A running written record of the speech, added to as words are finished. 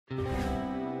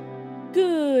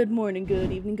Good morning,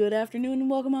 good evening, good afternoon, and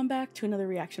welcome on back to another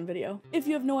reaction video. If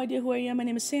you have no idea who I am, my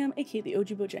name is Sam, aka the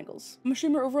OGBReacts. I'm a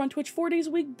streamer over on Twitch 4 days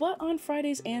a week, but on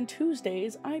Fridays and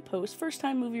Tuesdays, I post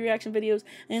first-time movie reaction videos,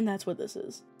 and that's what this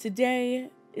is.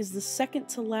 Today is the second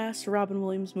to last Robin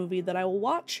Williams movie that I will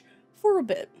watch for a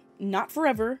bit. Not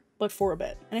forever, but for a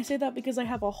bit. And I say that because I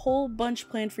have a whole bunch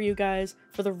planned for you guys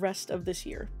for the rest of this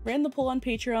year. Ran the poll on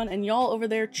Patreon and y'all over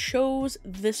there chose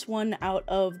this one out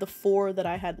of the 4 that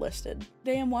I had listed.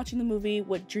 Today I'm watching the movie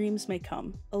What Dreams May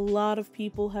Come. A lot of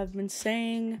people have been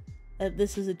saying that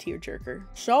this is a tearjerker.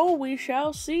 So we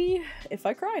shall see if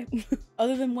I cry.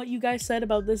 Other than what you guys said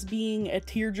about this being a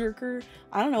tearjerker,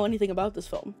 I don't know anything about this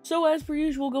film. So as per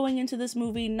usual, going into this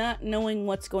movie not knowing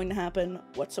what's going to happen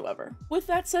whatsoever. With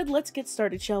that said, let's get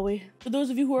started, shall we? For those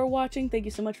of you who are watching, thank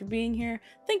you so much for being here.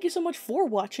 Thank you so much for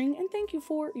watching, and thank you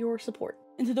for your support.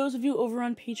 And to those of you over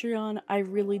on Patreon, I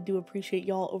really do appreciate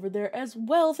y'all over there as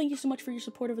well. Thank you so much for your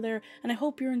support over there, and I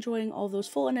hope you're enjoying all those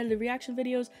full unedited reaction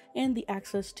videos and the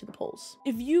access to the polls.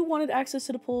 If you wanted access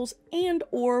to the polls and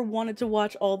or wanted to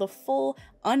watch all the full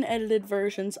unedited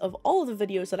versions of all of the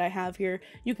videos that I have here,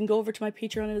 you can go over to my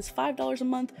Patreon. It is $5 a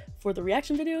month for the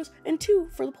reaction videos and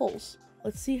 $2 for the polls.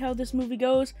 Let's see how this movie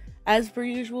goes. As per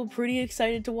usual, pretty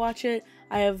excited to watch it.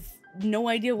 I have no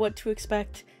idea what to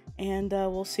expect, and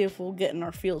we'll see if we'll get in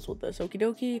our feels with this. Okie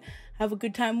dokie, have a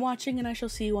good time watching, and I shall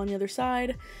see you on the other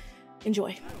side.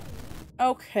 Enjoy.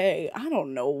 Okay, I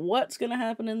don't know what's gonna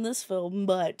happen in this film,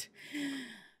 but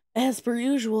as per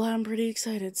usual, I'm pretty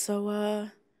excited, so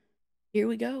here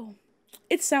we go.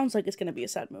 It sounds like it's gonna be a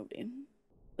sad movie.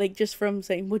 Like, just from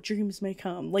saying what dreams may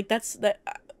come. Like, I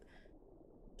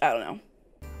don't know.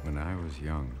 When I was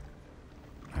young,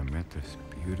 I met this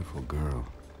beautiful girl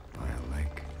by a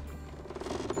lake.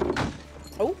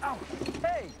 Oh. Oh,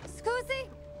 hey! Scusi?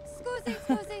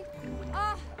 Scusi.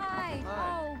 Oh, hi.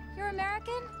 Oh, you're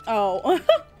American? Oh,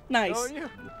 nice. How are you?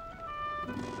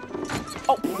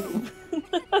 Oh.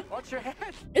 Watch your head.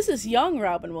 This is young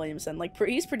Robin Williamson. Like,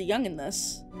 he's pretty young in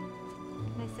this.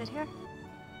 Can I sit here?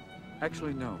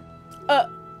 Actually, no.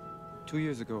 2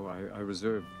 years ago, I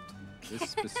reserved this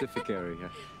specific area.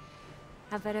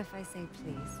 How about if I say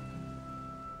please?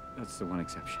 That's the one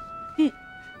exception.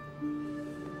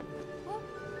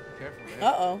 Careful, eh?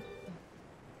 Uh-oh.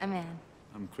 A man.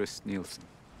 I'm Chris Nielsen.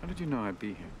 How did you know I'd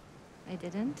be here? I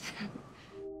didn't.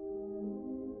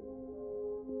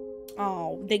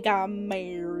 Oh, they got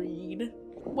married.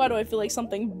 Why do I feel like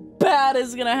something bad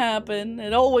is gonna happen?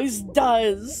 It always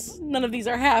does. None of these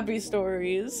are happy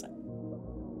stories.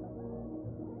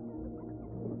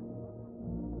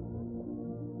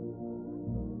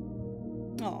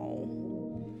 Oh.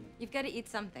 You've got to eat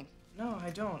something. No,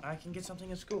 I don't. I can get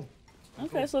something at school.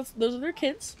 Okay, so those are their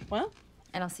kids. Well.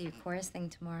 And I'll see your chorus thing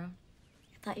tomorrow.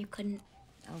 I thought you couldn't.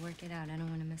 I'll work it out. I don't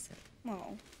want to miss it.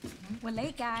 Oh. We're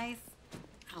late, guys.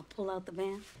 I'll pull out the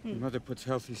van. Your mother puts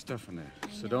healthy stuff in there,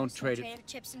 so don't trade it. Potato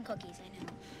chips and cookies, I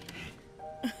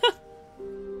know.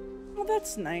 Well,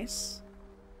 that's nice.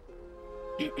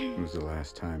 It was the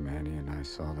last time Annie and I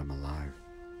saw them alive.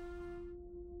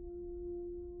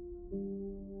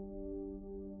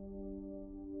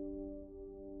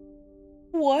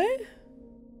 What?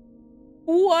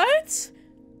 What?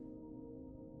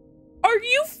 Are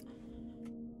you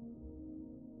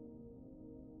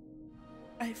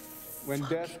When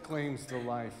death claims the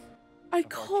life. I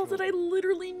called it. I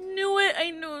literally knew it.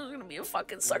 I knew it was gonna be a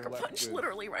fucking sucker punch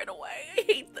literally right away. I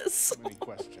hate this. Many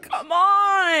questions. Come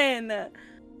on.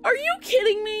 Are you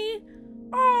kidding me?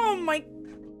 Oh my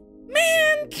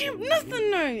man, nothing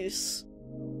nice.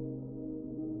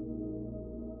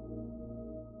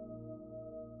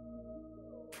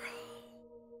 Bro,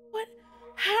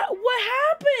 what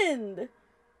happened?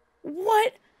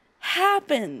 What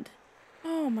happened?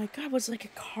 Oh my god, was it like a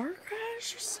car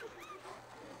crash or something?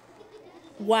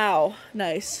 Wow,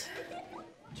 nice.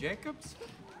 Jacobs?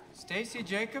 Stacy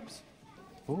Jacobs?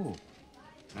 Oh,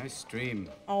 nice stream.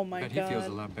 Oh my Bet god. he feels a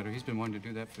lot better. He's been wanting to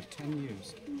do that for 10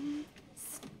 years.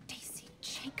 Stacy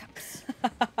Jacobs.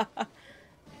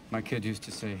 My kid used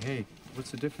to say, hey, what's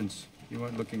the difference? You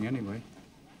aren't looking anyway.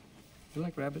 You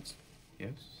like rabbits?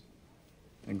 Yes.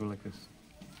 Then go like this.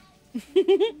 Man,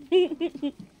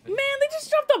 they just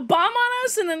dropped a bomb on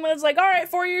us and then it's like, all right,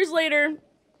 4 years later,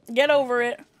 get over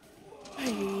it.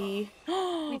 Hey.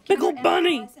 Big ol'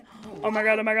 bunny. Oh my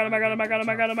god, oh my god, oh my god, oh my god, oh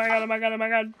my god, oh my god, oh my god, oh my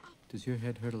god. Does your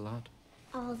head hurt a lot?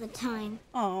 All the time.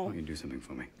 I Oh. want you to do something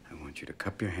for me. I want you to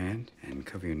cup your hand and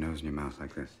cover your nose and your mouth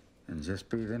like this. And just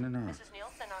breathe in and out. Mrs.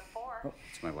 Nielsen on 4. Oh,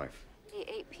 it's my wife. The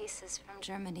 8 pieces from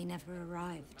Germany never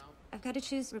arrived. I've got to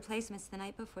choose replacements the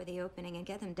night before the opening and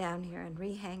get them down here and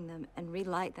rehang them and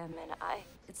relight them. And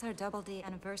it's our double D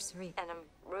anniversary, and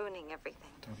I'm ruining everything.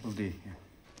 Double D, yeah.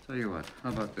 Tell you what, how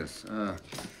about this? How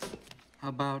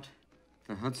about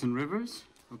the Hudson Rivers?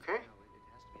 Okay?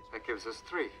 That gives us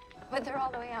 3. But they're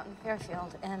all the way out in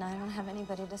Fairfield, and I don't have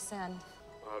anybody to send.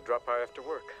 I'll drop by after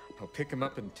work. I'll pick him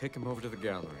up and take him over to the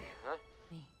gallery, huh?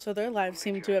 So their lives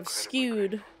seem to have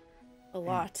skewed a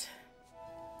lot.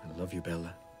 I love you,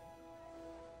 Bella.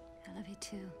 I love you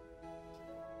too.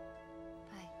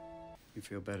 Bye. You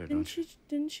feel better, don't you?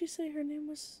 Didn't she say her name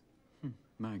was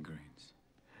Migraines.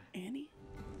 Annie?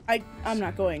 I'm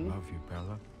not going. Love you,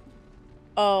 Bella.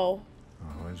 Oh.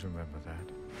 Always remember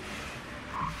that.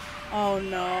 Oh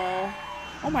no.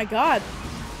 Oh my god.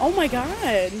 Oh my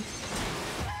god.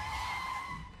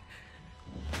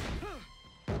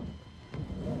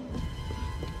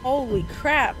 Holy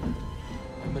crap.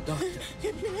 I'm a doctor.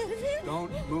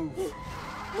 Don't move.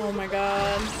 Oh my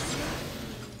god.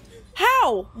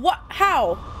 How? What?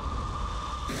 How?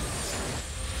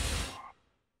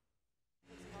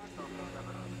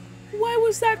 Why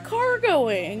was that car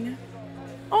going?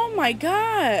 Oh my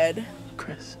god.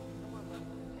 Chris.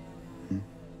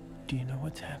 Do you know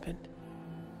what's happened?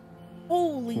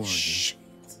 Holy shit.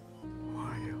 Who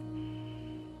are you?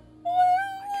 Why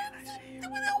can't I see you?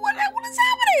 What is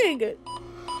happening?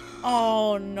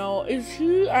 Oh no, is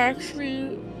he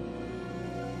actually...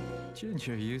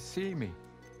 Ginger, you see me.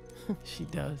 She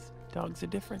does. Dogs are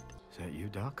different. Is that you,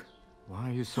 Doc? Why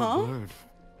are you so Huh? blurred?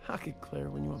 I'll get clear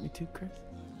when you want me to, Chris.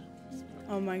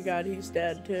 Oh my god, he's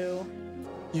dead too.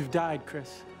 You've died,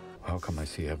 Chris. How come I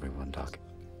see everyone, Doc?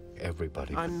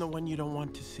 Everybody. I'm the one you don't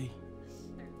want to see.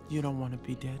 You don't want to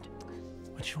be dead.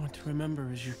 What you want to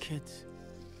remember is your kids.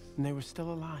 And they were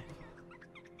still alive.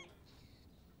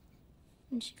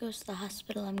 When she goes to the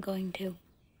hospital, I'm going to.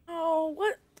 Oh,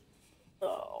 what?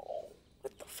 Oh,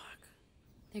 what the fuck?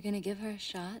 They're gonna give her a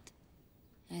shot,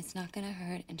 and it's not gonna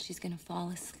hurt, and she's gonna fall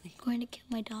asleep. Going to kill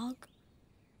my dog.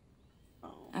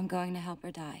 I'm going to help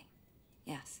her die.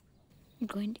 Yes. I'm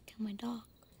going to kill my dog.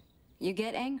 You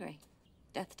get angry.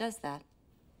 Death does that.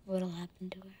 What'll happen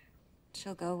to her?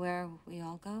 She'll go where we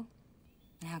all go.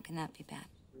 And how can that be bad?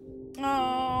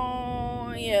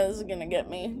 Oh, yeah, this is gonna get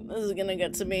me. This is gonna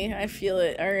get to me. I feel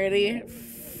it already.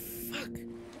 Fuck.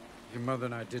 Your mother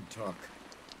and I did talk.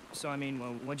 So, I mean,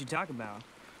 what'd you talk about?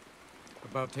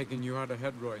 About taking you out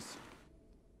ahead, Royce.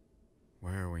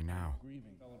 Where are we now?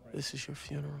 This is your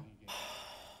funeral.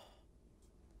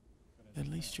 At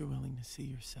least you're willing to see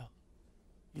yourself.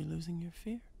 You're losing your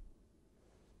fear.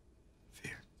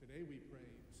 Fear.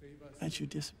 As you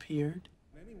disappeared,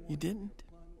 you didn't.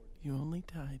 You only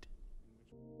died.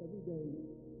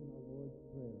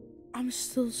 I'm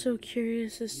still so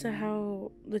curious as to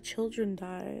how the children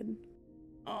died.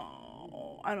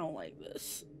 Oh, I don't like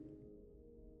this.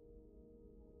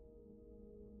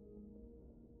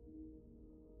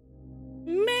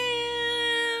 Man!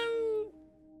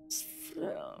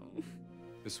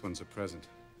 This one's a present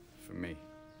for me.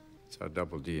 It's our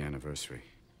Double D anniversary.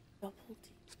 Double D.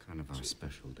 It's kind of our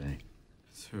special day.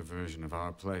 It's her version of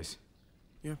our place.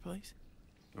 Your place?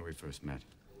 Where we first met.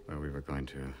 Where we were going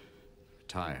to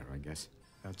retire, I guess.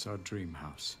 That's our dream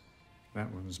house.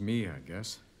 That one's me, I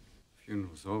guess.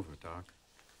 Funeral's over, Doc.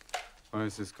 Why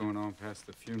is this going on past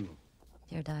the funeral?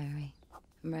 Dear diary,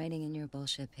 I'm writing in your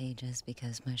bullshit pages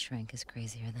because my shrink is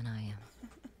crazier than I am.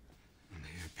 I'm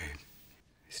here, babe.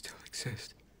 I still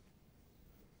exist.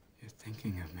 You're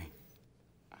thinking of me.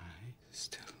 I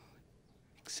still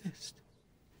exist.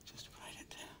 Just write it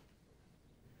down.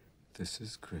 This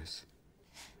is Chris.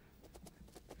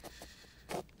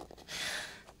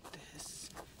 This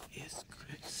is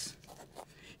Chris.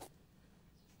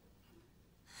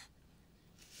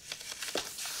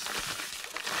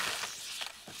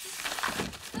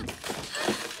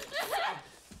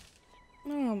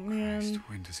 Oh, man.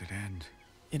 When does it end?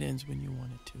 It ends when you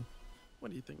want it to. What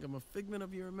do you think? I'm a figment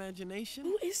of your imagination?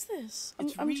 Who is this?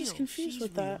 It's I'm real. just confused She's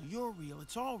with that. Real. You're real.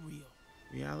 It's all real.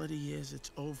 Reality is,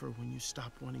 it's over when you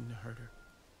stop wanting to hurt her.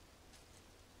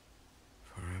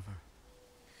 Forever.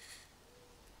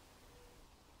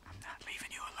 I'm not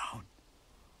leaving you alone.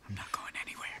 I'm not going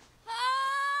anywhere.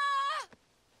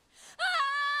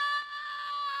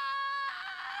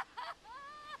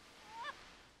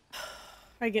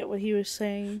 I get what he was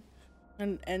saying.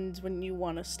 And ends when you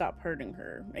want to stop hurting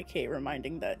her, aka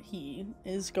reminding that he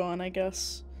is gone, I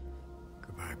guess.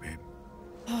 Goodbye, babe.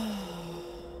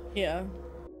 Yeah.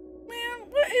 Man,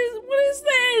 what is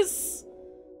this?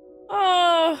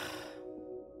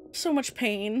 So much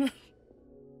pain.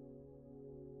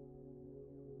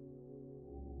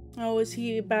 Oh, is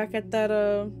he back at that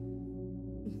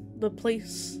the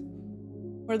place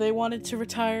where they wanted to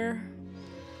retire.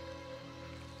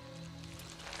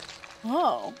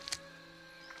 Oh.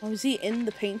 Oh, is he in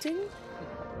the painting?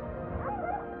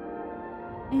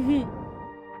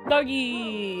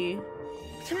 Doggy!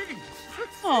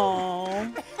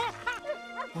 Aww. Boy,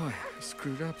 I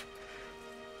screwed up.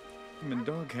 I'm in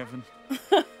dog heaven.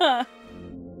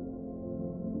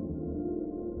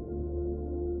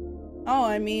 Oh,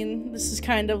 I mean, this is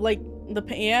kind of like the,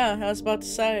 yeah, I was about to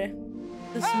say.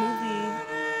 This movie.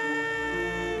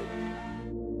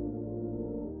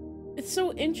 It's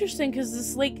so interesting because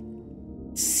this, like,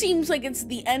 seems like it's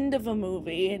the end of a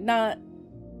movie, not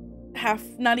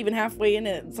even halfway in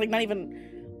it. It's like not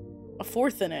even a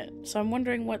fourth in it. So I'm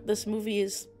wondering what this movie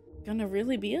is gonna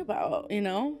really be about, you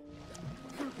know?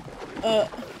 What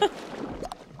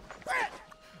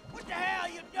the hell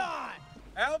you doing?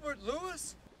 Albert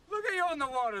Lewis? Look at you in the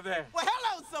water there. Well,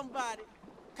 hello, somebody.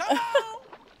 Come on.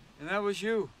 And that was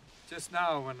you, just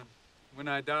now when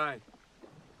I died.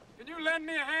 Can you lend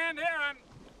me a hand here?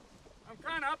 I'm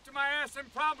kind of up to my ass in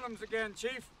problems again,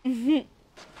 Chief. Come here.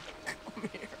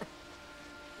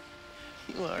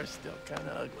 You are still kind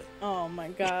of ugly. Oh my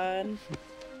god.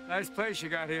 Nice place you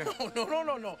got here.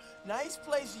 No. Nice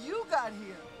place you got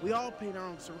here. We all paint our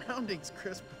own surroundings,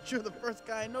 Chris, but you're the first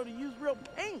guy I know to use real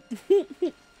paint.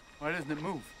 Why doesn't it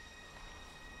move?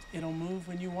 It'll move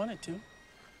when you want it to.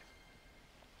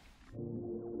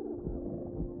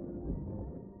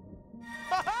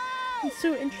 It's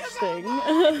so interesting.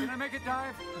 Can I make a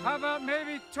dive? How about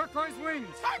maybe turquoise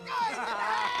wings?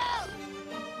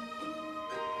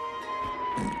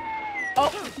 Oh.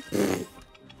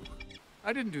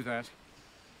 I didn't do that.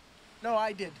 No,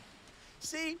 I did.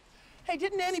 See? Hey,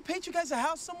 didn't Annie paint you guys a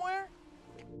house somewhere?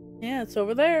 Yeah, it's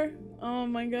over there. Oh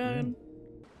my god.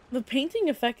 The painting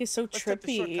effect is so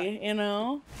trippy, you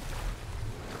know?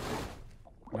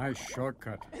 Nice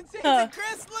shortcut. It's easy,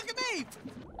 Chris. Look at me.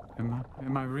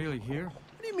 Am I really here?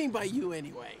 What do you mean by you,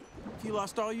 anyway? If you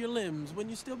lost all your limbs, wouldn't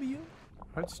you still be you?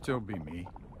 I'd still be me.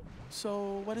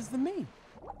 So, what does the me?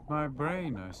 My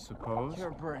brain, I suppose.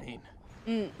 Your brain.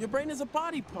 Your brain is a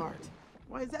body part.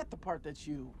 Why is that the part that's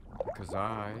you? Because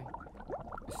I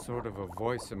is sort of a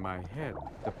voice in my head.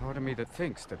 The part of me that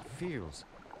thinks, that feels,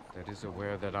 that is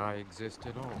aware that I exist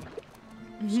at all.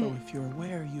 So if you're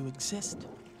aware you exist,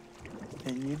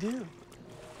 then you do.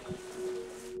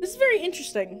 This is very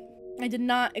interesting. I did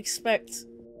not expect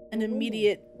an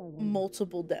immediate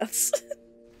multiple deaths.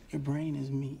 Your brain is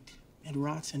meat. It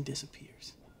rots and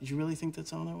disappears. Did you really think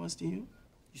that's all there was to you?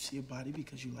 You see a body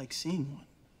because you like seeing one.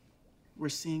 We're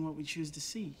seeing what we choose to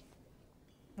see.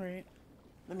 Right.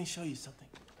 Let me show you something.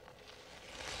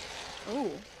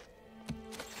 Oh.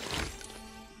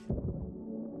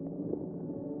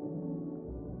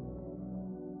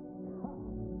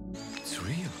 It's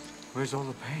real. Where's all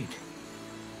the paint?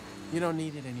 You don't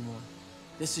need it anymore.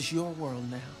 This is your world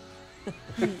now.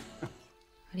 What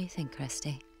do you think,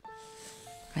 Christy?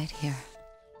 Right here.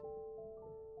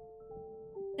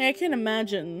 I can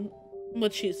imagine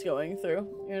what she's going through,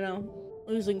 you know?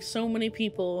 Losing so many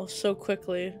people so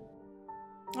quickly.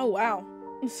 Oh, wow.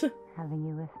 Having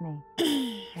you with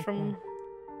me. From...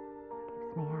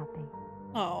 Keeps me happy.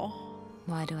 Oh.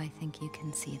 Why do I think you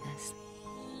can see this?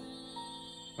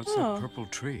 What's that purple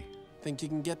tree? Think you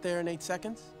can get there in 8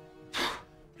 seconds?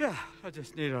 Yeah, I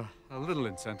just need a little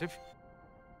incentive.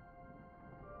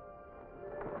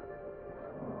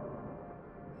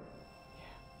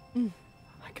 Yeah.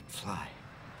 I can fly.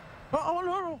 Oh,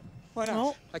 no. Why not?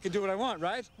 Oh. I can do what I want,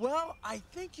 right? Well, I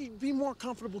think you'd be more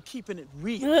comfortable keeping it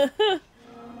real.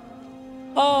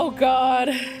 Oh, God.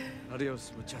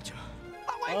 Adios, muchacho.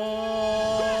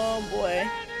 Oh, boy.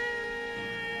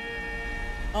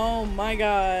 Oh, my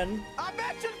God. I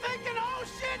bet you're thinking, oh,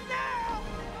 shit, now!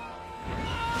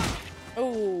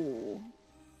 Oh.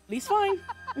 But he's fine.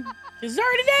 He's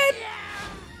already dead.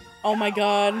 Oh, my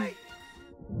God.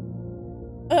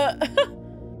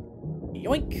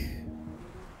 Yoink.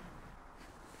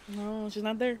 No, she's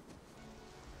not there.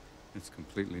 It's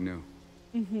completely new.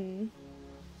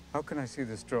 How can I see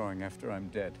this drawing after I'm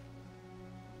dead?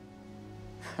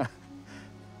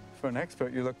 For an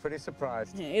expert, you look pretty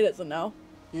surprised. Yeah, he doesn't know.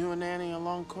 You and Annie a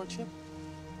long courtship?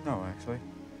 No, actually.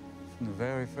 From the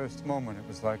very first moment, it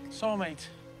was like... Soulmate.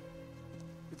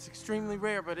 It's extremely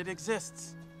rare, but it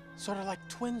exists. Sort of like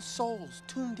twin souls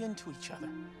tuned into each other.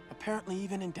 Apparently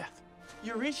even in death.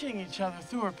 You're reaching each other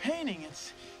through her painting.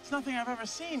 It's nothing I've ever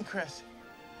seen, Chris.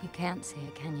 You can't see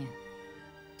it, can you?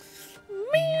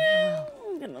 Man,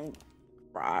 I'm gonna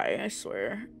cry, I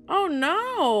swear. Oh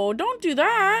no, don't do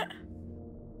that.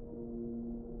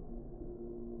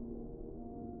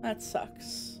 That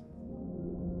sucks.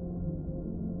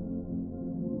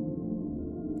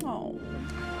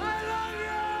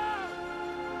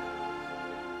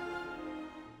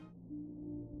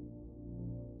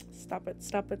 Stop it,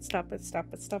 stop it, stop it, stop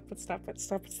it, stop it, stop it,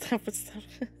 stop it, stop it, stop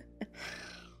it.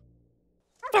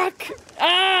 Fuck!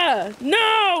 Ah!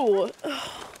 No!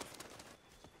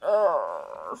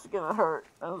 Oh, this is gonna hurt.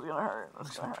 That was gonna hurt.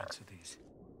 That's gonna hurt. Of these.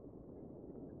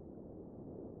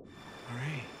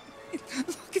 Marie.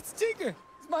 Look, it's Tigger.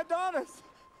 It's my daughter's.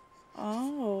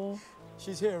 Oh.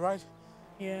 She's here, right?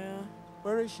 Yeah.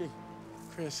 Where is she?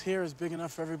 Chris, here is big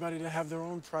enough for everybody to have their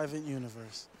own private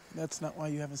universe. That's not why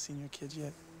you haven't seen your kids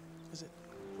yet, is it?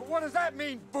 But what does that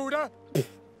mean, Buddha?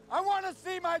 I want to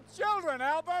see my children,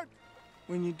 Albert!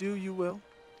 When you do, you will.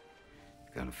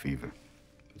 Got a fever.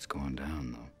 It's going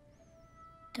down, though.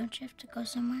 Don't you have to go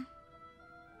somewhere?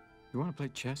 You want to play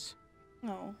chess?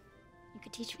 No. You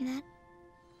could teach me that?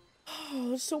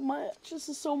 Oh, so much. This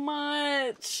is so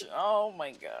much. Oh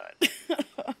my god.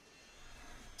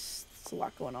 There's a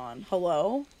lot going on.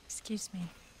 Hello? Excuse me.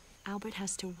 Albert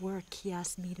has to work. He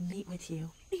asked me to meet with you.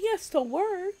 He has to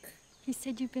work. He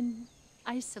said you've been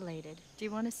isolated. Do you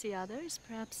want to see others?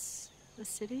 Perhaps the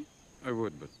city? I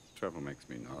would, but travel makes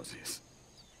me nauseous.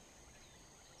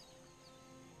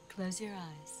 Close your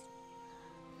eyes.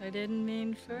 I didn't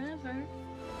mean forever.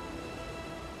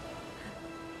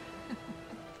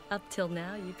 Up till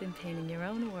now, you've been painting your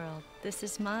own world. This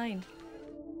is mine.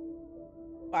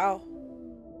 Wow.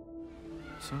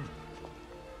 So,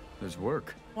 there's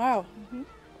work. Wow.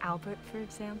 Albert, for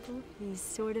example, he's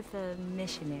sort of a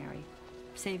missionary,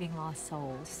 saving lost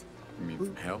souls. You mean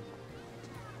from hell?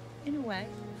 In a way.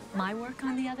 My work,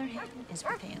 on the other hand, is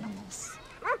with animals.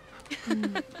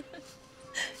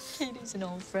 Katie's an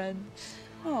old friend.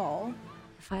 Oh.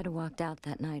 If I'd have walked out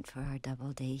that night for our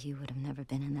double D, you would have never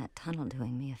been in that tunnel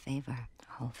doing me a favor. Our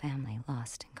whole family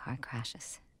lost in car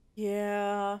crashes.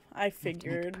 Yeah, I You have to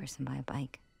figured. make a person by a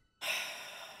bike.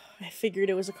 I figured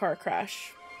it was a car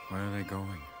crash. Where are they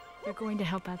going? They're going to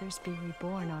help others be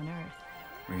reborn on Earth.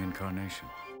 Reincarnation.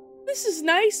 This is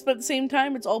nice, but at the same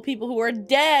time, it's all people who are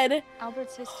dead.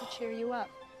 Albert says to cheer you up.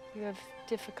 You have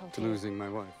difficulty. Losing my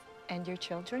wife. And your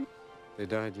children? They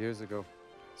died years ago.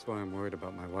 That's why I'm worried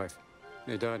about my wife.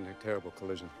 They died in a terrible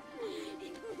collision.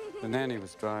 The nanny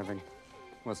was driving.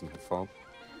 Wasn't her fault.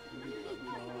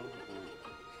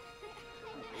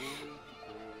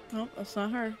 No, that's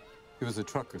not her. It was the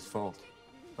trucker's fault.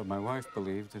 But my wife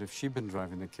believed that if she'd been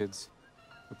driving the kids,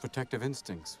 the protective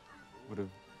instincts would have...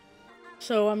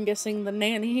 So I'm guessing the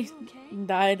nanny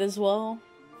died as well.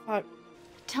 Fuck.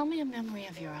 Tell me a memory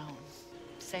of your own.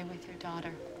 Say with your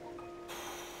daughter.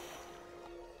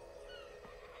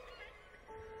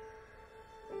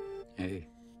 Hey.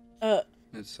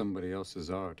 That's somebody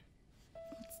else's art.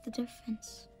 What's the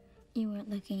difference? You weren't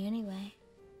looking anyway.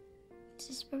 Is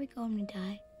this where we go when we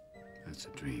die? That's a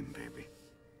dream, baby.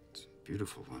 It's a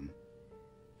beautiful one.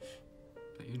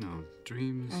 But you know,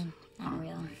 dreams Not aren't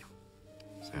real.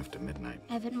 It's after midnight.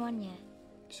 I haven't won yet.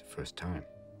 It's the first time.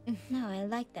 No, I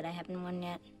like that I haven't won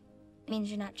yet. It means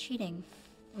you're not cheating.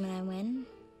 When I win,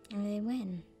 I really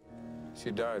win.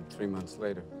 She died 3 months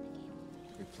later.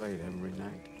 We played every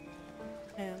night.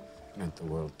 Yeah. Meant the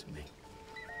world to me.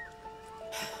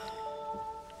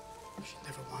 She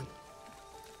never won.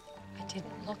 I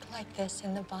didn't look like this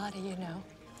in the body, you know.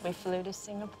 We flew to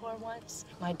Singapore once.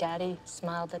 My daddy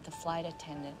smiled at the flight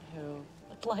attendant who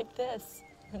looked like this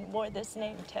and wore this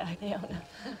name tag, Fiona.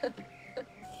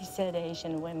 He said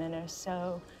Asian women are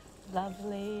so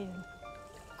lovely and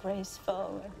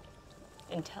graceful and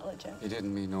intelligent. He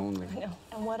didn't mean only. I know.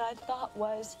 And what I thought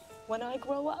was, when I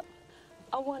grow up,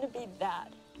 I want to be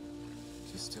that.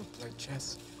 She still played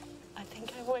chess. I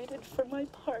think I waited for my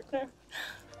partner.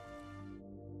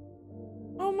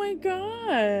 Oh my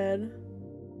god.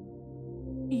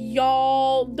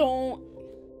 Y'all don't.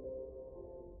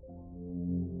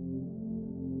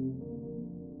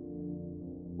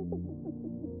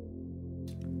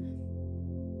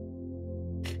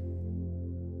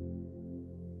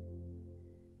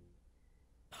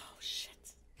 Oh shit.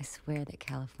 I swear that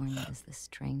California is the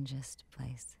strangest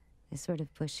place. They sort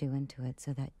of push you into it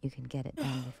so that you can get it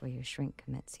done before your shrink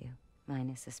commits you. Mine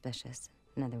is suspicious.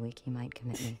 Another week he might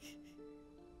commit me.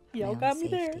 Y'all My got own me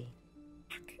there. safety.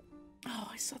 Oh,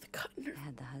 I saw the cut in her. I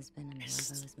had the husband and the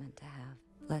love I was meant to have.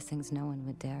 Blessings no one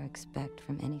would dare expect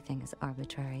from anything as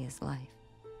arbitrary as life.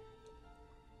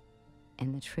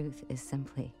 And the truth is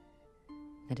simply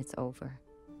that it's over.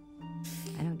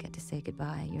 I don't get to say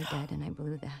goodbye. You're dead and I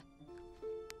blew that.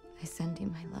 I send you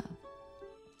my love.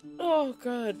 Oh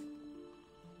god.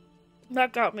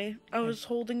 That got me. I was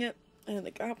holding it and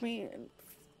it got me and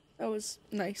that was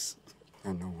nice. I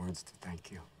have no words to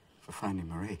thank you for finding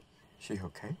Marie. She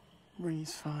okay?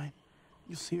 Marie's fine.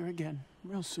 You'll see her again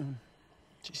real soon.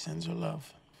 She sends her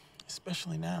love,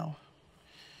 especially now.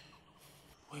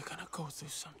 We're gonna go through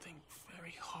something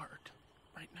very hard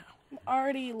right now. I'm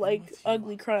already like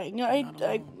ugly crying.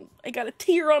 I got a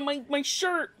tear on my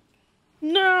shirt.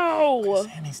 No.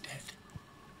 Annie's dead.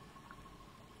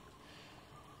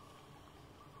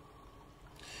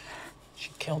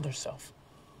 She killed herself.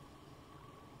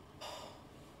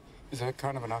 Is that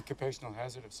kind of an occupational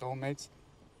hazard of soulmates?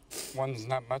 One's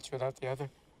not much without the other?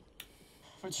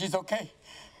 But she's okay,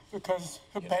 because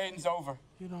her pain's over.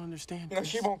 You don't understand. You know,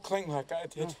 she won't cling like I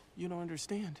did. No, you don't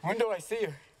understand. When do I see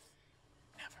her?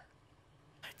 Never.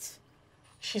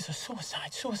 She's a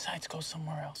suicide. Suicides go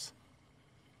somewhere else.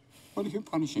 What are you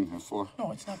punishing her for?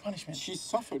 No, it's not punishment. She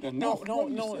suffered enough.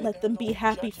 No. Let them be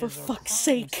happy for fuck's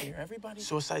sake.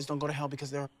 Suicides don't go to hell because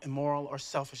they're immoral or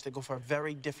selfish. They go for a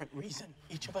very different reason.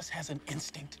 Each of us has an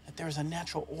instinct that there is a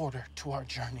natural order to our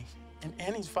journey. And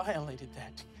Annie's violated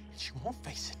that. And she won't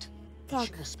face it. Fuck.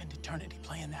 She will spend eternity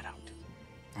playing that out.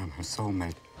 I'm her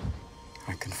soulmate.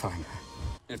 I can find her.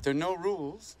 If there are no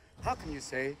rules, how can you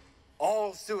say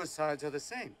all suicides are the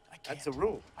same? I can't. That's a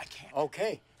rule. I can't.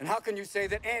 Okay. And how can you say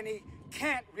that Annie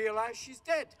can't realize she's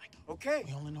dead? Okay.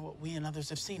 We only know what we and others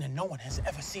have seen, and no one has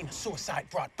ever seen a suicide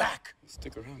brought back.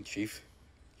 Stick around, Chief.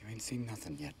 You ain't seen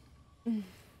nothing yet.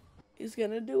 He's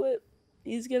gonna do it.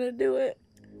 He's gonna do it.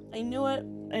 I knew it.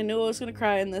 I knew I was gonna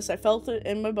cry in this. I felt it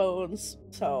in my bones.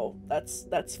 So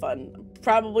that's fun.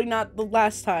 Probably not the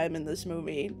last time in this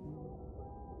movie.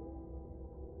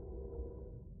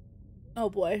 Oh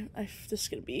boy, this is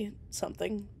gonna be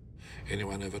something.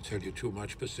 Anyone ever tell you too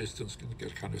much persistence can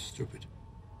get kind of stupid?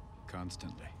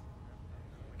 Constantly.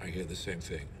 I hear the same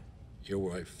thing. Your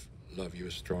wife, love you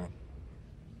is strong.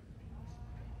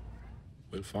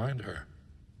 We'll find her.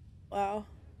 Wow.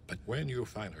 But when you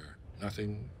find her,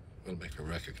 nothing will make her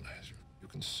recognize you. You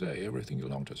can say everything you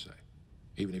long to say,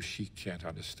 even if she can't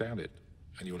understand it,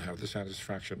 and you'll have the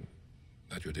satisfaction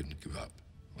that you didn't give up.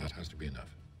 That has to be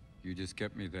enough. You just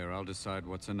get me there. I'll decide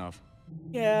what's enough.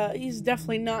 Yeah, he's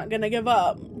definitely not gonna give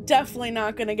up. Definitely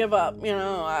not gonna give up, you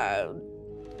know.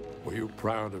 Were you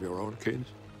proud of your own kids?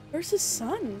 Where's his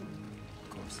son? Of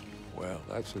course. Well,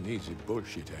 that's an easy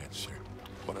bullshit answer.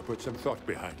 Want to put some thought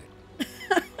behind it.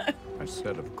 I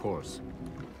said, of course.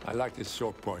 I like this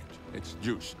short point. It's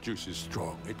juice. Juice is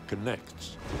strong. It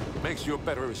connects. Makes you a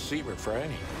better receiver for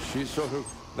Annie. She's sort of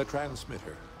the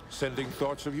transmitter, sending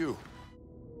thoughts of you.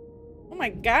 Oh my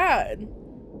god.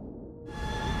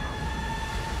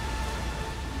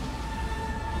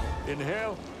 In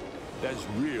hell, there's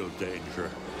real danger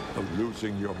of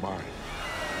losing your mind.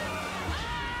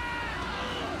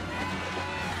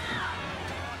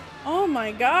 Oh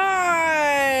my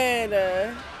god.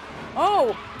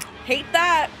 Oh, hate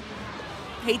that.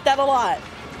 Hate that a lot.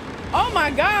 Oh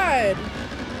my god.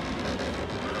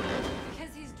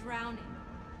 Because he's drowning.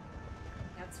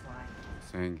 That's why.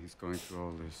 Saying he's going through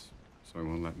all this so he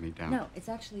won't let me down. No, it's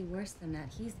actually worse than that.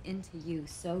 He's into you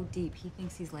so deep, he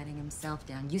thinks he's letting himself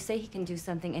down. You say he can do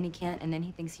something and he can't, and then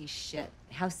he thinks he's shit.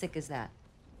 How sick is that?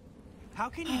 How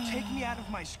can you take me out of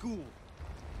my school?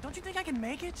 Don't you think I can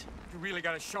make it? You really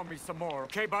gotta show me some more,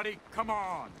 okay, buddy? Come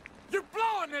on. You're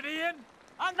blowing it, Ian!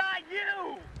 I'm not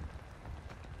you!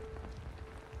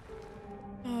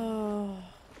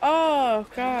 Oh,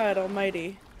 God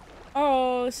almighty.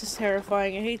 Oh, this is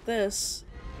terrifying. I hate this.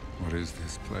 What is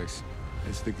this place?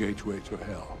 It's the gateway to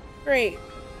hell. Great.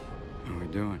 How are we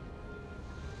doing?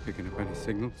 Picking up any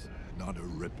signals? Not a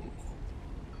ripple.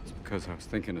 It's because I was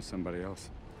thinking of somebody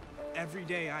else. Every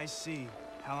day I see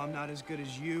how I'm not as good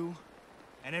as you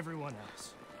and everyone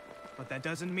else. But that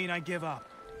doesn't mean I give up.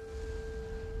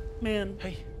 Man.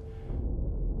 Hey.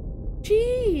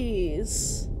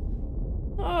 Jeez.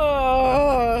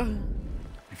 Oh.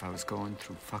 If I was going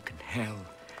through fucking hell,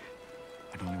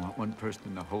 I'd only want one person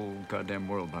in the whole goddamn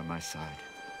world by my side.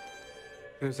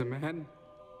 There's a man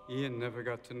Ian never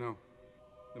got to know.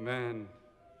 The man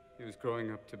he was growing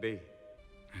up to be.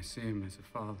 I see him as a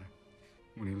father.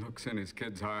 When he looks in his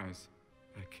kid's eyes,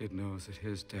 that kid knows that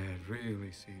his dad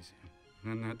really sees him.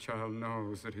 And then that child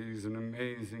knows that he's an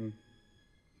amazing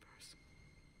person.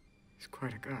 He's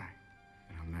quite a guy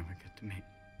that I'll never get to meet.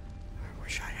 I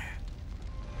wish I had.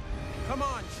 Come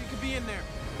on, she could be in there.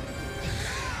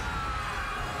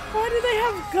 Why do they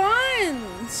have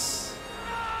guns?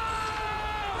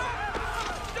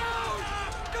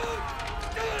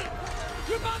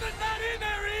 Your mother's not in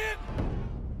there, Ian!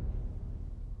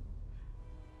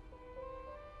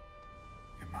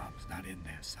 Your mom's not in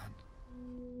there, son.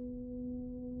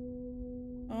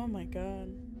 Oh my god.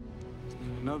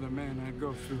 There's another man I'd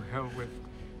go through hell with.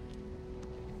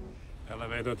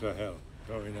 Elevator to hell.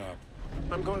 Going up.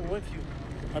 I'm going with you.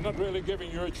 I'm not really giving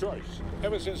you a choice.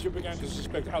 Ever since you began to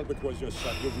suspect Albert was your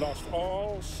son, you've lost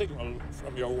all signal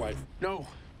from your wife. No,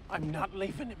 I'm not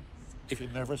leaving him. If he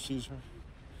never sees her,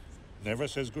 never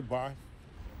says goodbye.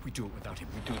 We do it without him.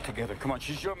 We do it together. Come on,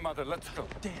 she's your mother. Let's go.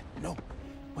 Dan, no.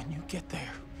 When you get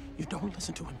there, you don't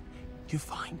listen to him. You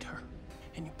find her,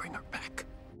 and you bring her back.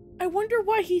 I wonder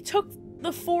why he took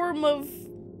the form of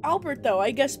Albert, though.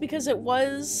 I guess because it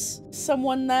was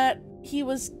someone that he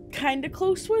was kind of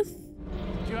close with?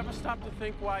 Did you ever stop to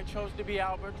think why I chose to be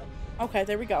Albert? Okay,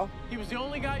 there we go. He was the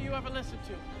only guy you ever listened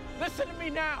to. Listen to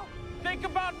me now. Think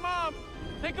about Mom.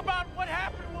 Think about what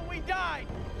happened when we died.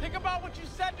 Think about what you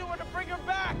said to her to bring her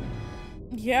back.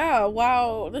 Yeah,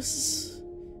 wow, this is...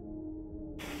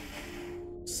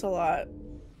 It's a lot.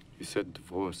 You said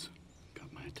divorce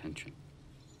got my attention.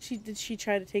 Did she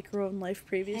try to take her own life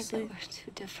previously? I think that we're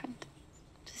too different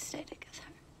to stay together.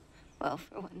 Well,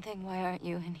 for one thing, why aren't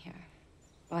you in here?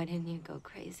 Why didn't you go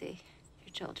crazy?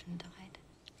 Your children died.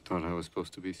 Thought I was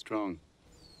supposed to be strong.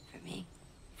 For me.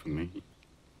 For me.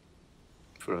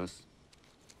 For us.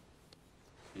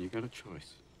 And you got a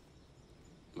choice.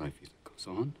 Life either goes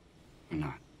on or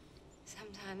not.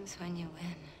 Sometimes when you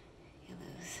win, you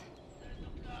lose.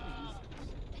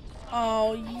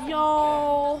 Oh,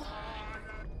 y'all.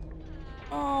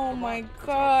 Oh my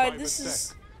god, this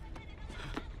is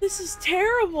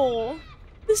terrible.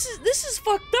 This is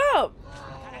fucked up.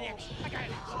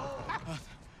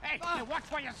 Hey, you watch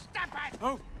where you step at!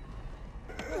 Oh.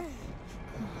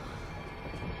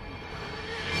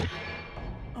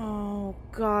 Oh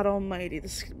god almighty,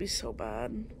 this is gonna be so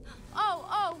bad.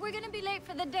 Oh, we're gonna be late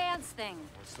for the dance thing.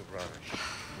 What's the rush?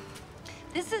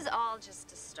 This is all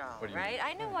just a stall, What do you right? mean?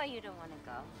 I know why you don't want to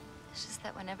go. It's just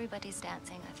that when everybody's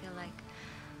dancing, I feel like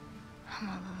I'm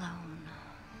all alone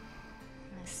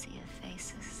in a sea of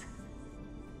faces.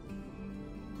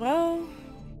 Well,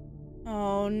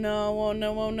 oh no, oh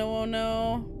no, oh no, oh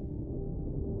no.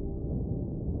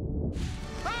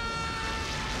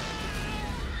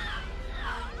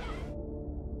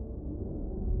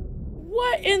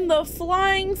 What in the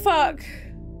flying fuck?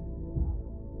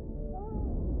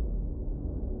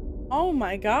 Oh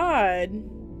my god.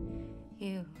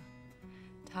 You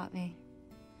taught me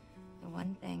the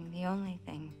one thing, the only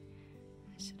thing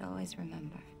I should always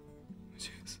remember.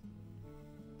 Which is?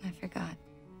 I forgot.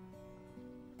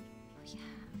 Oh yeah.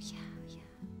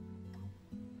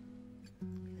 We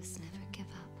must never give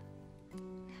up.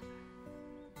 Never.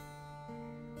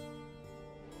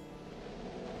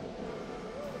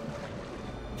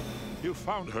 You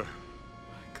found her.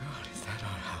 My God, is that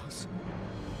our house?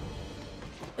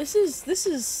 This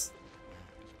is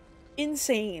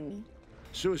insane.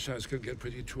 Suicides can get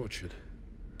pretty tortured,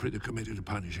 pretty committed to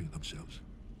punishing themselves.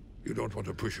 You don't want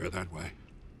to push her that way.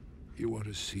 You want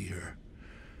to see her,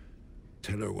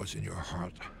 tell her what's in your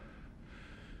heart,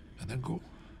 and then go.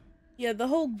 Yeah, the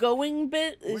whole going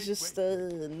bit is just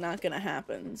not gonna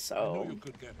happen, so... I know you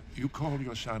could get it. You call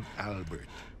your son Albert.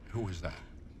 Who is that?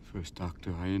 First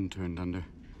doctor I interned under.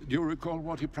 Do you recall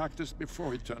what he practiced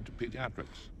before he turned to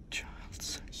pediatrics?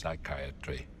 Child's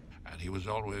Psychiatry. And he was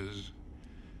always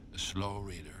a slow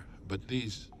reader. But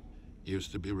these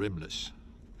used to be rimless.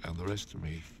 And the rest of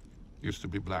me used to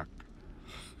be black.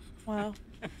 Wow.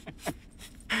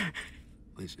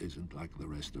 This isn't like the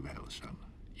rest of hell, son.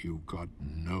 You've got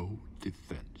no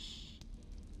defense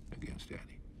against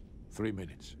Annie. 3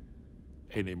 minutes.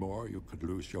 Any more, you could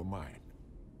lose your mind.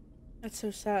 That's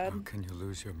so sad. How can you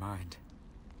lose your mind?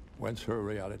 Once her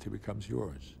reality becomes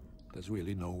yours, there's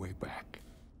really no way back.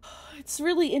 It's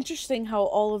really interesting how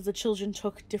all of the children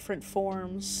took different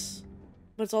forms.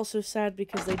 But it's also sad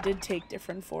because they did take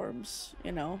different forms,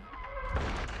 you know?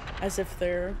 As if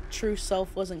their true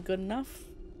self wasn't good enough.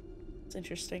 It's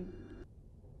interesting.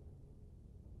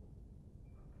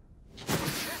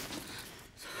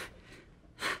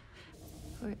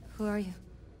 Who are you?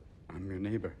 I'm your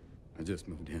neighbor. I just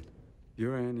moved in.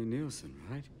 You're Annie Nielsen,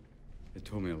 right? They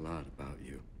told me a lot about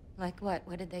you. Like what?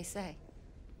 What did they say?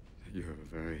 You're a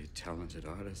very talented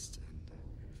artist and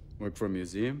work for a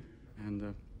museum,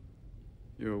 and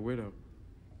you're a widow.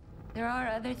 There are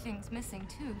other things missing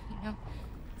too, you know.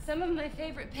 Some of my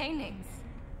favorite paintings.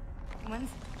 Ones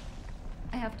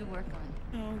I have to work on.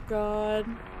 Oh god.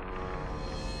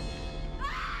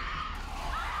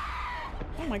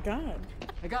 Oh my god.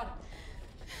 I got it.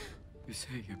 You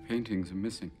say your paintings are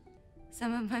missing.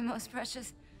 Some of my most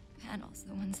precious panels,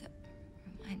 the ones that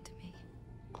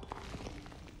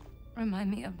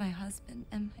remind me of my husband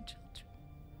and my children.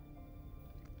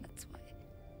 That's why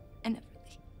I never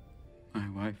leave. My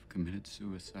wife committed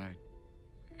suicide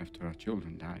after our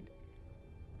children died.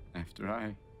 After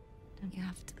I Don't you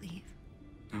have to leave?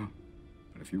 No,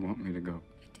 but if you want me to go.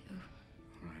 I do.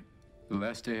 All right. The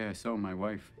last day I saw my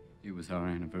wife, it was our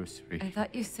anniversary. I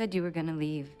thought you said you were gonna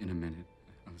leave. In a minute.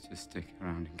 I'll just stick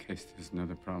around in case there's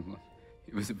another problem.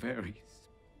 It was a very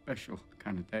special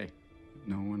kind of day that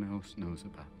no one else knows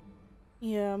about.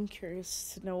 Yeah, I'm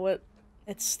curious to know what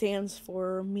it stands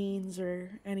for or means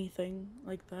or anything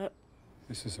like that.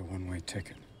 This is a one-way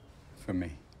ticket for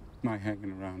me. My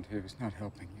hanging around here is not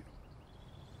helping you.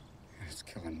 It's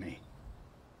killing me.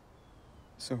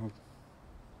 So,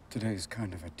 today is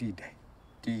kind of a D-Day.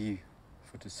 D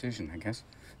for decision, I guess.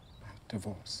 About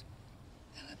divorce.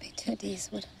 That would be 2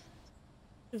 Ds, wouldn't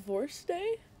it? Divorce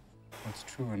day? What's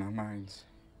true in our minds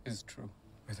is true,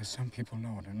 whether some people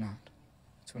know it or not.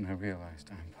 That's when I realized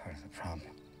I'm part of the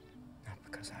problem. Not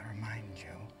because I remind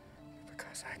you, but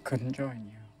because I couldn't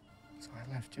join you. So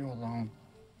I left you alone.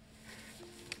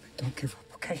 But don't give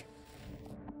up, okay?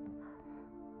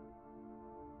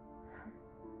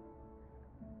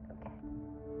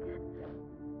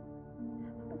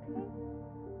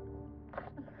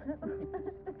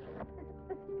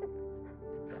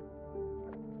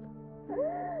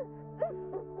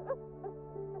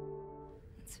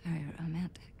 It's very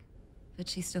romantic. But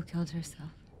she still killed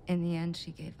herself. In the end,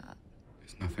 she gave up.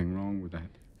 There's nothing wrong with that.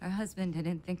 Her husband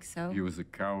didn't think so. He was a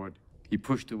coward. He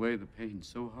pushed away the pain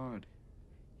so hard.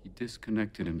 He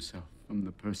disconnected himself from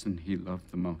the person he loved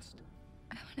the most.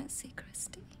 I want to see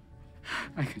Christy.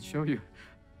 I can show you.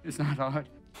 It's not hard.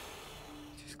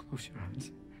 Just close your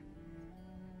eyes.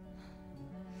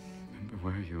 Remember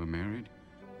where you were married?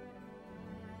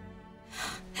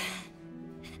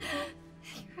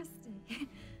 Christy.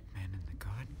 Man in the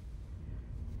garden.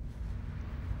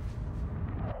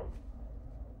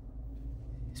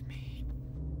 It's me.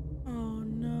 Oh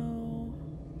no.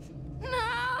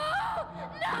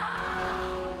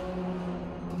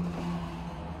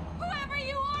 Whoever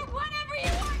you are, whatever you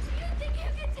are, do you think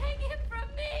you can take him from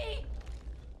me?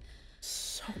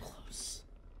 So close.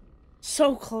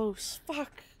 So close.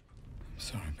 Fuck. I'm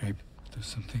sorry, babe. There's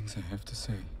some things I have to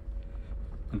say.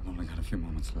 I've only got a few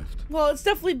moments left. Well, it's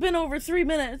definitely been over 3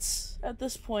 minutes at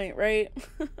this point, right?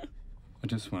 I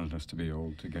just wanted us to be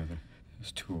old together.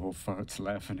 As two old farts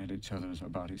laughing at each other as our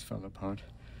bodies fell apart.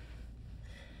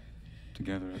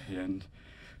 Together at the end.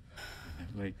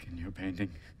 That lake in your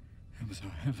painting. That was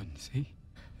our heaven, see?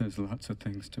 There's lots of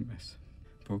things to miss.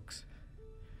 Books.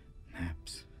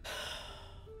 Naps.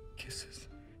 Kisses.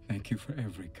 Thank you for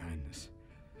every kindness.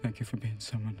 Thank you for being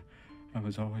someone I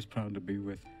was always proud to be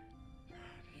with. God,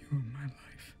 you were my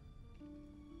life.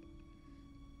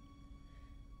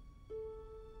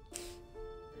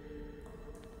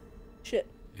 Shit.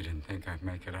 You didn't think I'd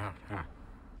make it out, huh?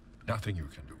 Nothing you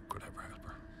can do could ever help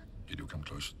her. You do come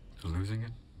close. To losing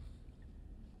it?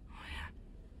 Oh, yeah.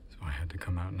 So I had to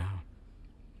come out now.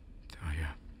 Tell you,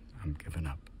 I'm giving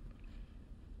up.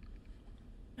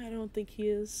 I don't think he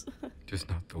is. Just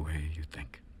not the way you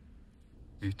think.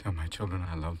 You tell my children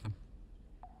I love them,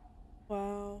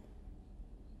 Wow.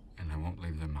 and I won't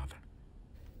leave their mother.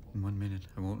 In 1 minute,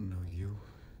 I won't know you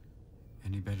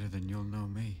any better than you'll know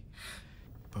me.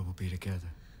 But we'll be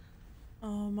together,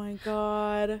 Oh my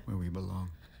god. where we belong.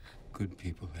 Good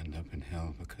people end up in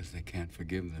hell because they can't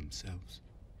forgive themselves.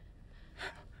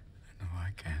 I know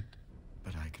I can't,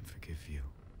 but I can forgive you.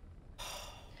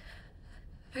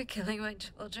 For killing my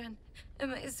children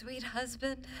and my sweet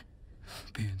husband.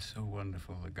 Being so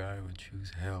wonderful, a guy would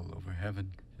choose hell over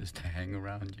heaven just to hang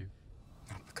around you.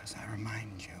 Not because I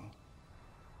remind you,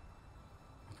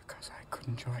 but because I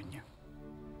couldn't join you.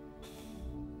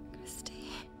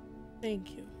 Christy.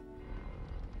 Thank you.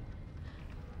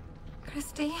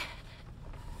 Christy.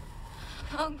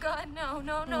 Oh God, no,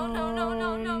 no, no, no, no,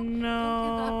 no, no.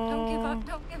 No. Don't give up, don't give up,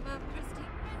 don't give up, Christy.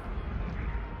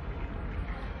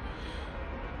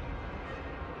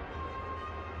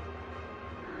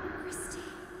 Christy.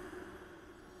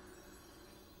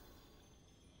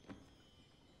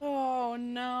 Oh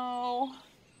no.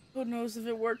 Who knows if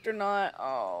it worked or not?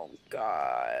 Oh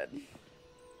god.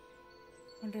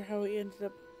 Wonder how he ended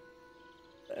up.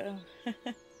 Hey.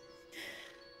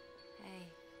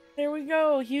 There we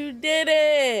go. You did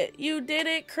it. You did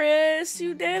it, Chris.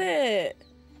 You did it.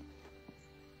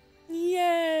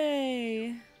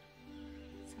 Yay.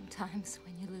 Sometimes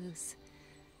when you lose,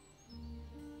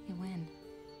 you win.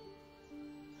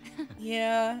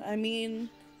 Yeah, I mean,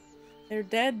 they're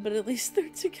dead, but at least they're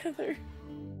together.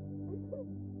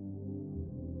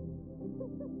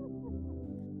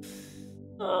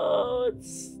 Oh,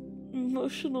 it's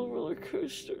emotional roller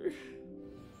coaster.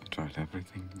 I tried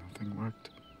everything, nothing worked.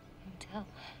 Until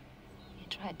you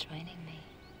tried joining me.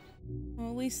 Well,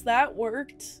 at least that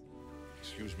worked.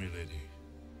 Excuse me, lady.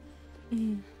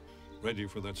 Mm. Ready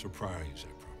for that surprise,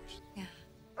 I promised. Yeah.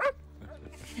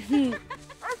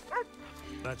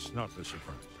 That's not the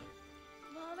surprise.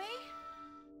 Mommy?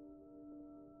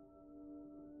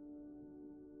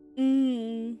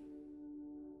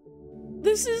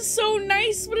 This is so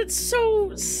nice, but it's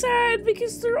so sad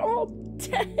because they're all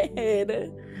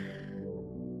dead.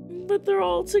 But they're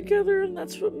all together, and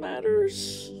that's what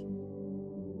matters.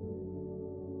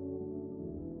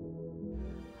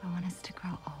 I want us to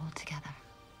grow old together.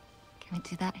 Can we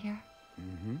do that here?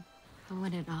 Mm-hmm. I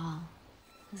want it all.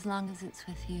 As long as it's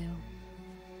with you.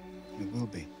 It will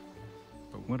be.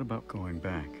 But what about going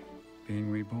back? Being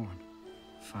reborn?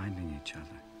 Finding each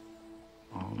other?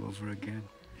 All over again?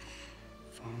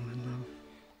 Fall in love?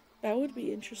 That would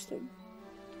be interesting.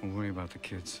 Don't worry about the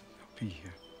kids. They'll be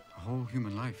here. A whole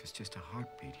human life is just a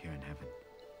heartbeat here in heaven.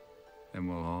 Then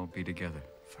we'll all be together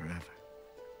forever.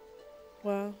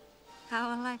 Wow.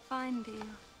 How will I find you?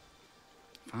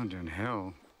 Found you in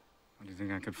hell. What, do you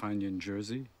think I could find you in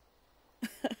Jersey?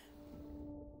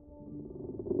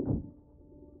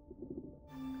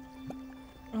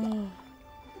 Oh.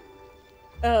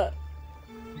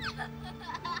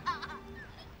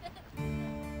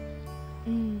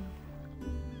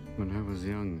 When I was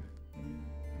young, I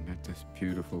met this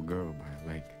beautiful girl by a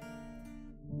lake.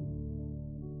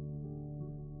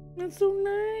 That's so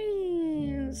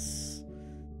nice.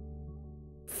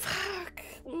 Fuck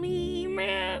me,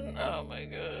 man. Oh my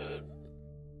god.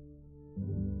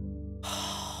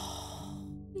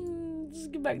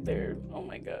 Just get back there. Oh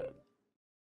my god.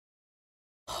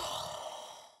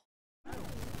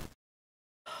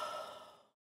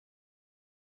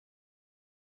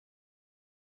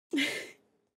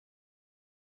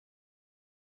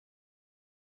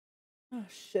 Oh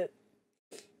shit.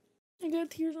 I got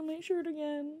tears on my shirt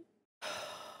again.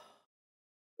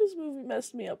 This movie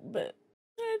messed me up a bit.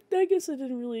 I guess I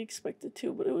didn't really expect it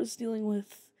to, but it was dealing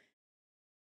with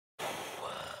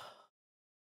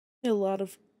a lot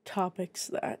of topics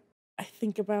that I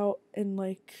think about and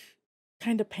like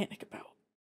kind of panic about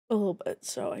a little bit.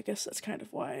 So I guess that's kind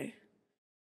of why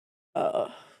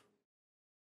I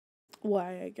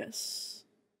guess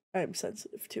I'm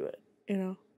sensitive to it, you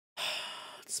know?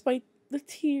 Despite the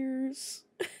tears.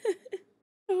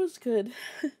 That was good.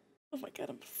 Oh my god,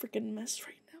 I'm a freaking mess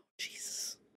right now.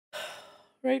 Jesus.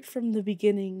 Right from the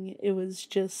beginning, it was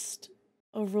just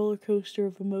a roller coaster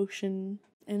of emotion,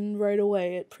 and right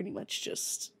away it pretty much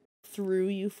just threw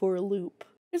you for a loop.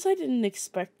 Because I didn't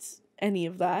expect any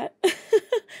of that.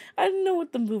 I didn't know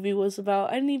what the movie was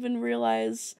about. I didn't even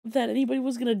realize that anybody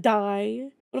was gonna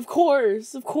die. But of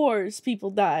course,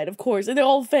 people died. Of course, and their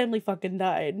whole family fucking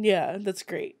died. Yeah, that's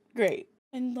great. Great.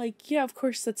 And like, yeah, of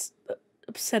course that's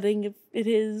upsetting if it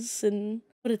is,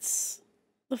 but it's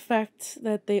the fact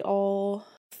that they all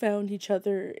found each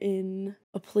other in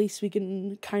a place we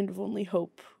can kind of only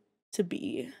hope to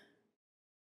be.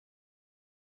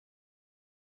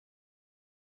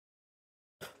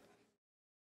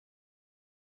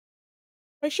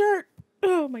 My shirt!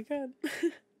 Oh my god.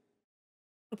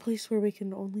 A place where we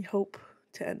can only hope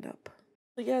to end up.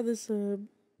 But yeah, this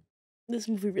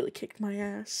movie really kicked my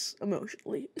ass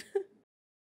emotionally.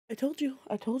 I told you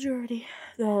already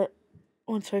that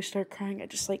once I start crying,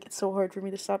 it's so hard for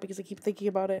me to stop because I keep thinking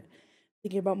about it,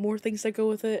 thinking about more things that go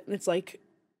with it, and it's like,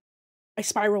 I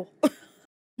spiral. But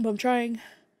I'm trying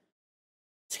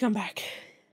to come back.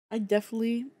 I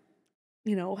definitely,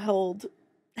 held it,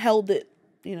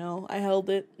 I held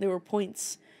it. There were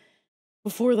points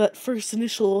before that first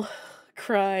initial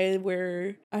cry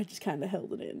where I just kind of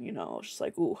held it in, I was just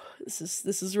like, ooh, this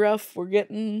is rough. We're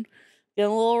getting a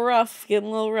little rough,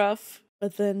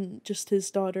 But then just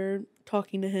his daughter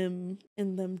talking to him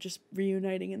and them just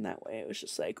reuniting in that way, it was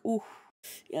just like, ooh,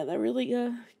 yeah, that really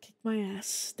kicked my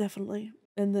ass, definitely.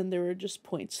 And then there were just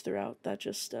points throughout that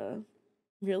just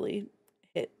really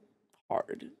hit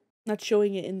hard. Not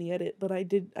showing it in the edit, but I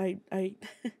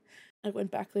I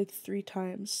went back like 3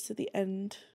 times to the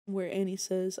end where Annie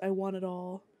says, I want it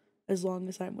all as long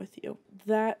as I'm with you.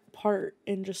 That part,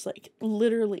 and just like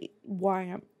literally why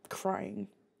I'm crying,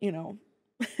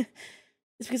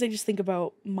 it's because I just think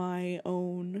about my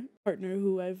own partner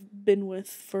who I've been with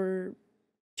for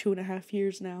 2.5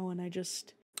 years now, and I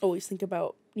just always think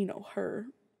about, her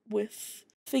with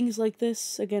things like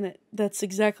this. Again, that's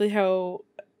exactly how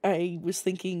I was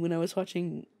thinking when I was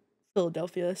watching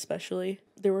Philadelphia, especially.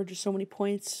 There were just so many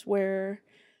points where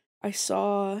I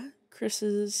saw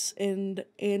Chris's and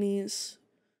Annie's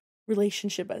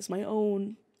relationship as my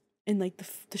own, and like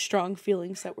the strong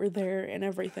feelings that were there and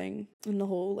everything, and the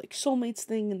whole like soulmates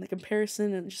thing and the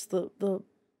comparison and just the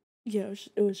yeah,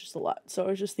 it was just a lot. So I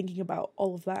was just thinking about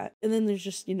all of that. And then there's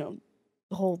just, you know,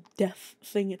 the whole death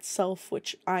thing itself,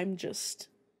 which I'm just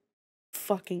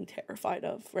fucking terrified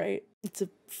of, right? It's a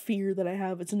fear that I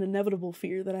have. It's an inevitable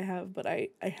fear that I have, but I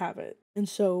have it. And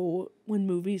so when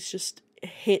movies just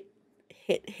hit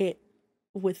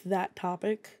with that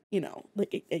topic, you know,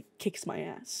 like it kicks my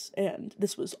ass. And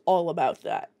this was all about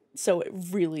that. So it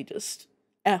really just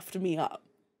effed me up,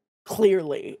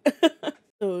 clearly.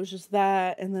 So it was just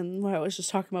that, and then what I was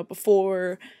just talking about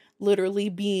before, literally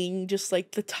being just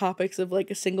like the topics of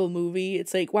like a single movie.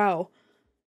 It's like, wow,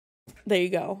 there you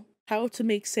go. How to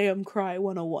make Sam cry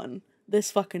 101.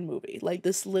 This fucking movie. Like,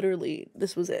 this literally,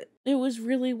 this was it. It was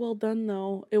really well done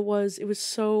though. It was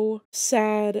so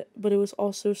sad, but it was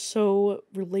also so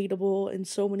relatable in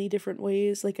so many different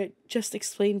ways. Like I just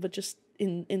explained, but just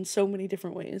in so many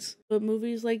different ways. But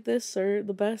movies like this are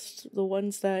the best, the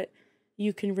ones that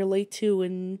you can relate to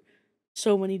in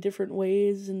so many different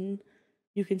ways, and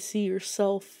you can see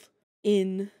yourself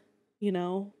in, you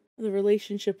know, the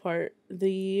relationship part,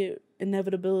 the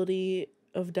inevitability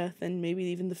of death, and maybe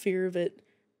even the fear of it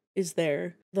is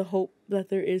there. The hope that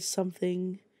there is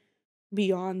something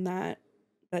beyond that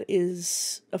that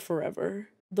is a forever.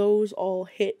 Those all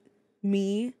hit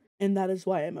me, and that is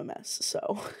why I'm a mess,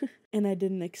 so. And I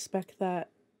didn't expect that,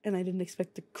 and I didn't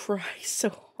expect to cry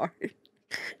so hard.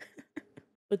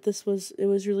 But it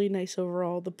was really nice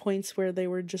overall. The points where they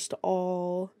were just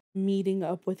all meeting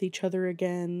up with each other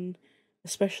again,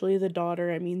 especially the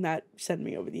daughter, I mean, that sent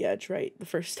me over the edge, right? The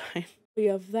first time. But you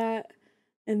have that,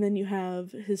 and then you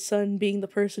have his son being the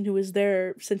person who was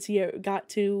there since he got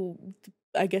to,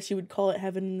 I guess you would call it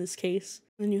heaven in this case.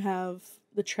 Then you have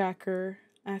the tracker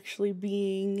actually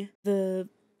being the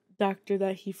doctor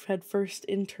that he had first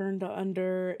interned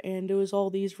under, and it was all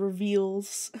these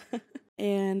reveals.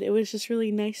 And it was just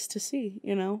really nice to see,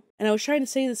 you know? And I was trying to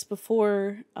say this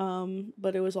before,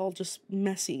 but it was all just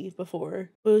messy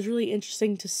before. But it was really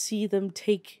interesting to see them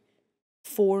take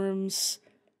forms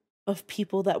of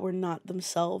people that were not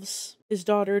themselves. His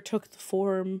daughter took the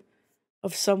form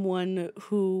of someone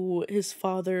who his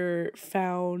father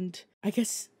found, I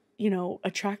guess, you know,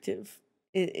 attractive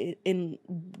in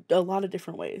a lot of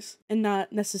different ways, and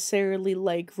not necessarily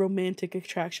like romantic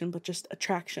attraction, but just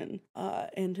attraction.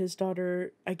 And his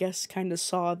daughter, I guess, kind of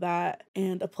saw that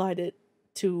and applied it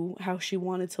to how she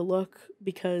wanted to look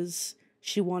because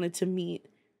she wanted to meet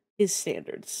his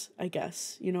standards, I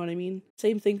guess. You know what I mean?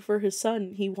 Same thing for his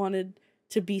son. He wanted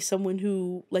to be someone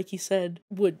who, like he said,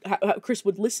 Chris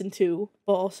would listen to,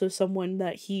 but also someone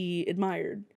that he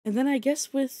admired. And then I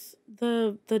guess with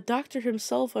the doctor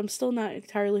himself, I'm still not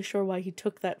entirely sure why he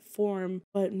took that form,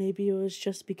 but maybe it was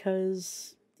just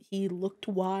because he looked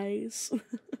wise.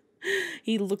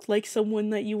 He looked like someone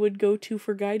that you would go to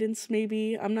for guidance,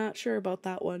 maybe. I'm not sure about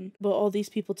that one. But all these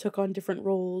people took on different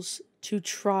roles to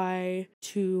try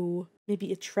to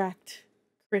maybe attract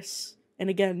Chris. And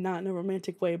again, not in a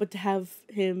romantic way, but to have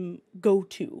him go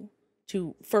to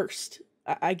first,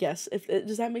 I guess.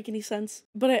 Does that make any sense?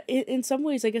 But in some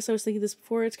ways, I guess I was thinking this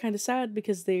before, it's kind of sad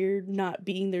because they're not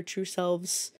being their true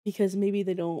selves, because maybe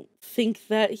they don't think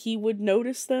that he would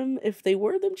notice them if they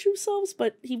were their true selves,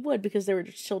 but he would because they were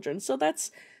just children. So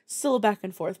that's still a back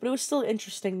and forth, but it was still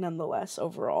interesting nonetheless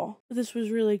overall. But this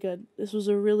was really good. This was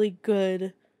a really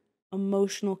good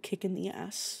emotional kick in the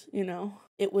ass, you know?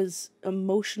 It was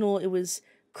emotional, it was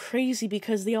crazy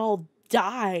because they all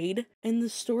died, and the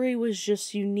story was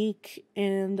just unique,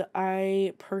 and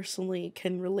I personally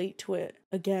can relate to it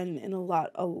again in a lot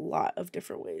of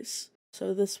different ways.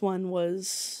 So this one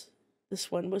was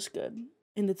good,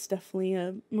 and it's definitely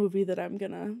a movie that I'm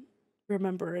gonna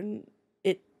remember and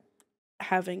it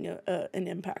having an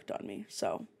impact on me.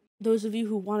 So those of you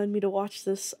who wanted me to watch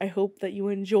this, I hope that you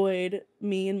enjoyed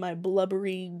me and my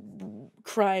blubbery,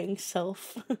 crying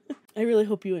self. I really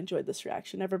hope you enjoyed this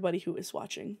reaction, everybody who is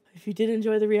watching. If you did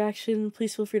enjoy the reaction,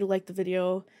 please feel free to like the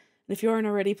video. And if you aren't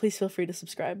already, please feel free to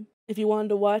subscribe. If you wanted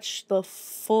to watch the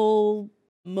full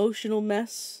emotional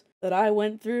mess that I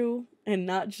went through, and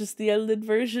not just the edited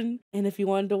version, and if you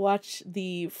wanted to watch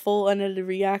the full unedited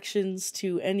reactions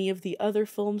to any of the other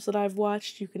films that I've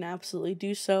watched, you can absolutely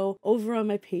do so over on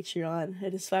my Patreon.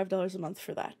 It is $5 a month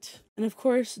for that. And of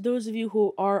course, those of you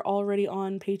who are already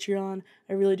on Patreon,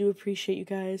 I really do appreciate you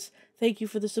guys. Thank you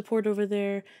for the support over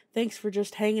there. Thanks for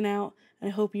just hanging out,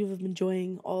 and I hope you've been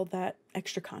enjoying all that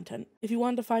extra content. If you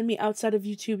wanted to find me outside of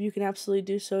YouTube, you can absolutely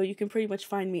do so. You can pretty much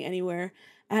find me anywhere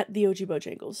at the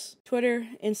OGBreacts. Twitter,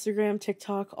 Instagram,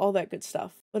 TikTok, all that good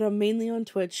stuff. But I'm mainly on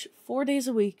Twitch 4 days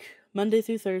a week, Monday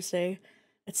through Thursday,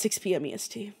 at 6 p.m.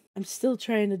 EST. I'm still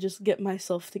trying to just get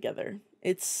myself together.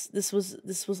 This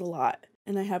was a lot.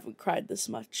 and I haven't cried this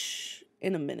much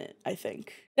in a minute, I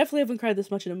think. Definitely haven't cried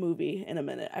this much in a movie in a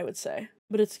minute, I would say.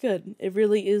 But it's good. It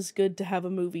really is good to have a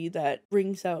movie that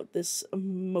brings out this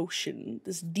emotion,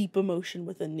 this deep emotion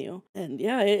within you. And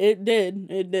yeah, it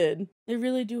did. It did. I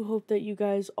really do hope that you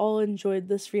guys all enjoyed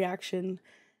this reaction,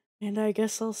 and I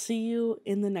guess I'll see you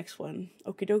in the next one.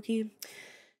 Okie dokie.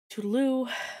 Toodaloo.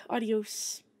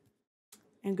 Adios.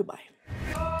 And goodbye.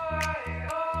 Oh,